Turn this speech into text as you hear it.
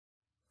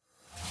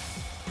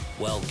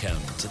Welcome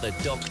to the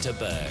Dr.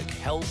 Berg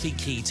Healthy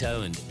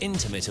Keto and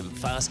Intermittent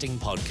Fasting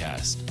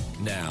Podcast.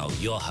 Now,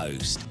 your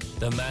host,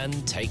 the man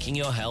taking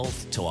your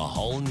health to a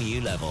whole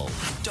new level,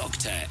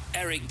 Dr.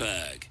 Eric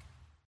Berg.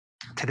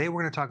 Today,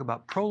 we're going to talk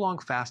about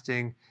prolonged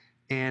fasting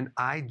and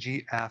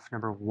IGF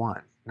number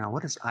 1. Now,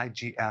 what is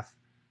IGF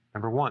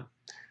number 1?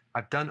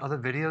 I've done other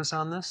videos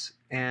on this,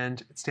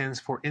 and it stands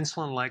for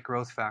insulin-like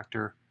growth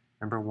factor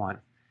number 1.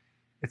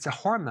 It's a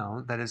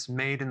hormone that is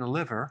made in the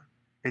liver.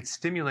 It's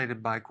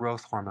stimulated by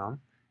growth hormone,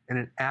 and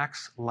it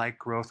acts like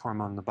growth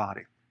hormone in the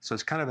body. So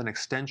it's kind of an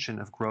extension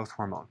of growth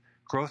hormone.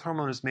 Growth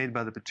hormone is made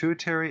by the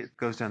pituitary. It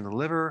goes down the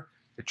liver.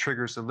 It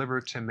triggers the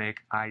liver to make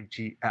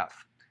IGF.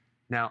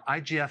 Now,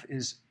 IGF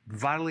is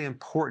vitally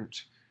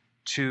important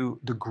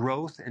to the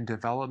growth and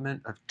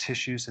development of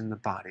tissues in the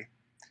body.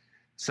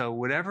 So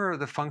whatever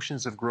the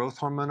functions of growth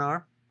hormone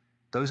are,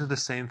 those are the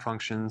same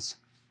functions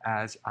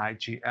as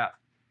IGF.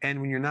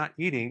 And when you're not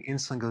eating,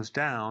 insulin goes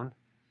down,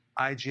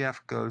 IGF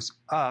goes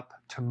up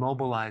to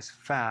mobilize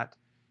fat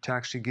to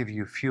actually give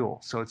you fuel.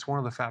 So it's one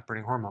of the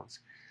fat-burning hormones.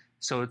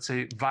 So it's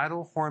a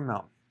vital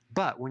hormone.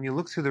 But when you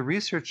look through the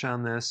research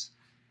on this,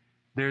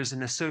 there's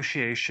an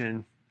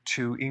association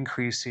to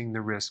increasing the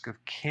risk of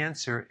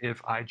cancer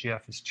if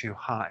IGF is too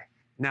high.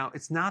 Now,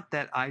 it's not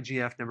that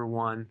IGF number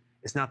 1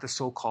 is not the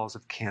sole cause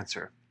of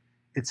cancer.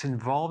 It's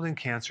involved in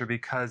cancer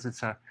because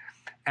it's an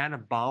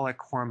anabolic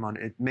hormone.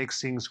 It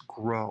makes things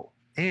grow,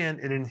 and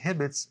it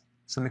inhibits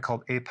something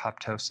called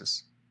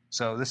apoptosis.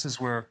 So this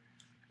is where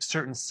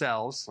certain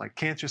cells, like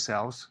cancer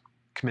cells,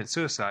 commit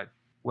suicide.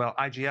 Well,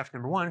 IGF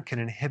number 1 can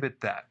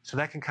inhibit that. So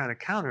that can kind of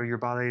counter your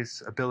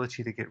body's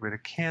ability to get rid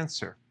of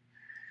cancer.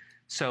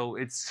 So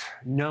it's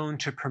known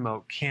to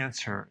promote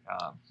cancer,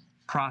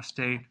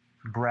 prostate,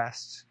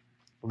 breast,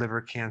 liver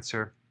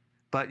cancer.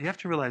 But you have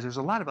to realize there's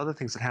a lot of other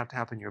things that have to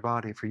happen in your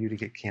body for you to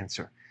get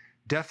cancer.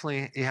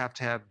 Definitely, you have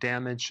to have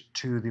damage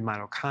to the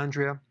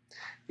mitochondria.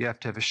 You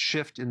have to have a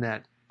shift in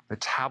that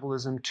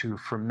metabolism to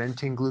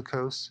fermenting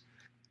glucose.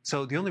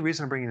 So the only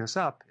reason I'm bringing this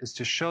up is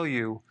to show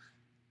you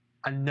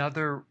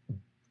another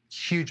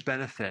huge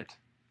benefit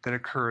that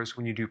occurs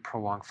when you do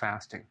prolonged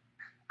fasting.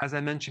 As I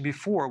mentioned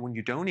before, when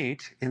you don't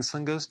eat,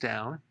 insulin goes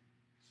down,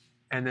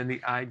 and then the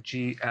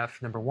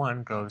IGF number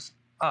 1 goes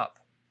up.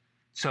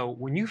 So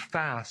when you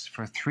fast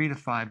for 3 to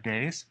 5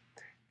 days,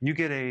 you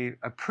get a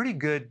pretty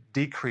good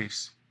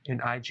decrease in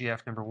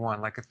IGF number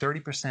 1, like a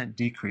 30%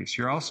 decrease.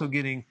 You're also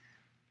getting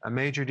a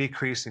major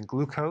decrease in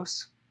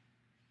glucose.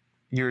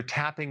 You're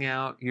tapping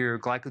out your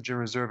glycogen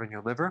reserve in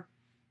your liver.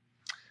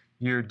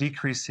 You're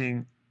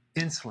decreasing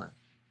insulin.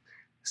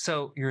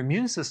 So your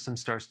immune system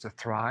starts to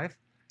thrive.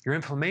 Your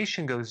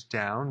inflammation goes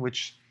down,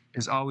 which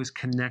is always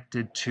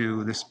connected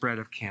to the spread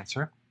of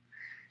cancer.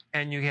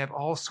 And you have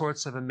all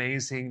sorts of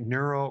amazing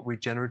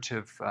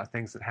neuroregenerative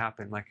things that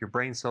happen, like your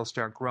brain cells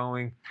start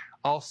growing.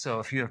 Also,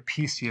 if you have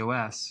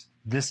PCOS,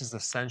 this is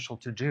essential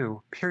to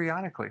do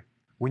periodically.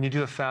 When you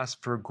do a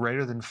fast for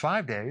greater than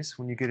 5 days,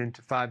 when you get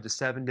into 5 to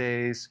 7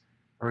 days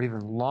or even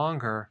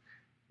longer,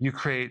 you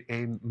create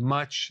a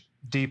much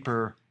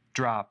deeper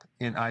drop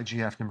in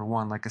IGF number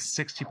 1, like a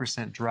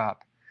 60%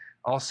 drop.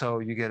 Also,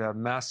 you get a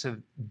massive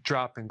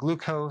drop in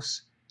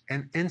glucose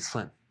and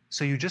insulin.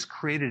 So you just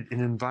created an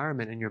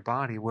environment in your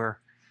body where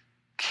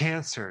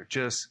cancer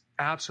just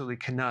absolutely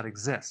cannot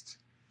exist.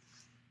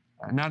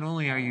 Not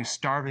only are you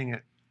starving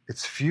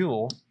its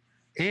fuel,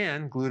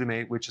 and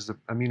glutamate, which is an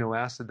amino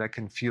acid that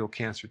can fuel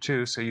cancer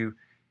too. So you're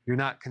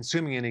not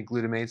consuming any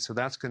glutamate, so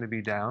that's going to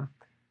be down.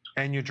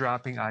 And you're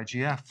dropping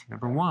IGF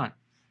number 1.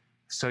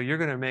 So you're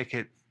going to make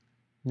it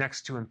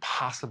next to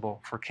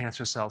impossible for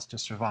cancer cells to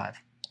survive.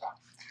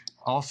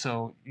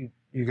 Also,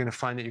 you're going to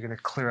find that you're going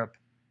to clear up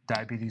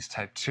diabetes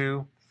type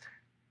 2,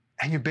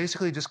 and you're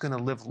basically just going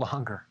to live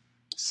longer.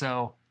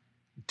 So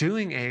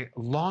doing a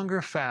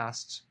longer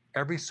fast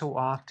every so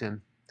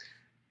often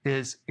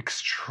is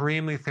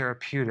extremely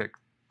therapeutic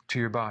to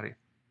your body.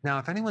 Now,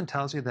 if anyone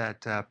tells you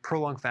that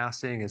prolonged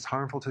fasting is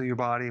harmful to your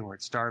body or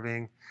it's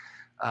starving,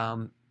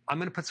 I'm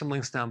going to put some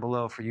links down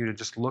below for you to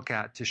just look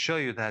at to show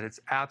you that it's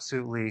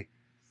absolutely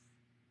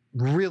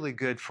really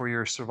good for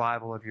your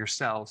survival of your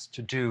cells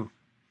to do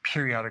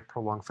periodic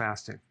prolonged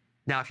fasting.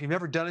 Now, if you've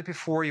never done it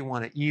before, you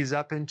want to ease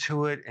up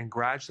into it and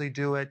gradually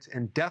do it,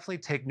 and definitely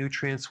take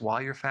nutrients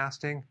while you're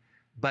fasting.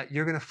 But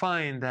you're going to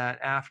find that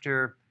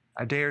after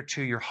a day or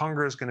two, your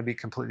hunger is going to be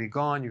completely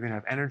gone. You're going to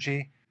have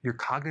energy. Your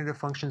cognitive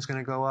function is going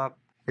to go up.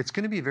 It's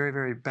going to be very,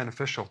 very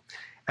beneficial.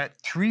 At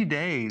 3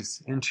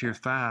 days into your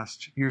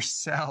fast, your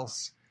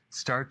cells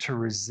start to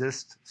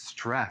resist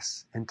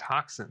stress and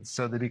toxins,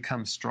 so they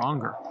become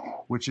stronger,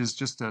 which is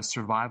just a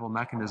survival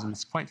mechanism.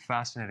 It's quite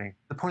fascinating.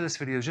 The point of this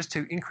video is just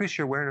to increase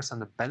your awareness on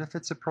the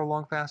benefits of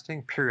prolonged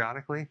fasting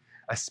periodically,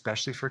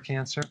 especially for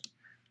cancer,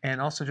 and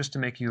also just to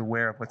make you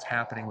aware of what's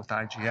happening with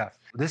IGF.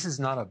 This is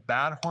not a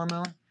bad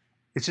hormone.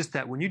 It's just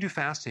that when you do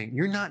fasting,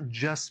 you're not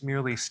just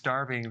merely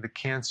starving the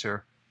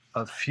cancer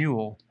of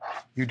fuel,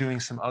 you're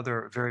doing some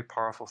other very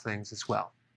powerful things as well.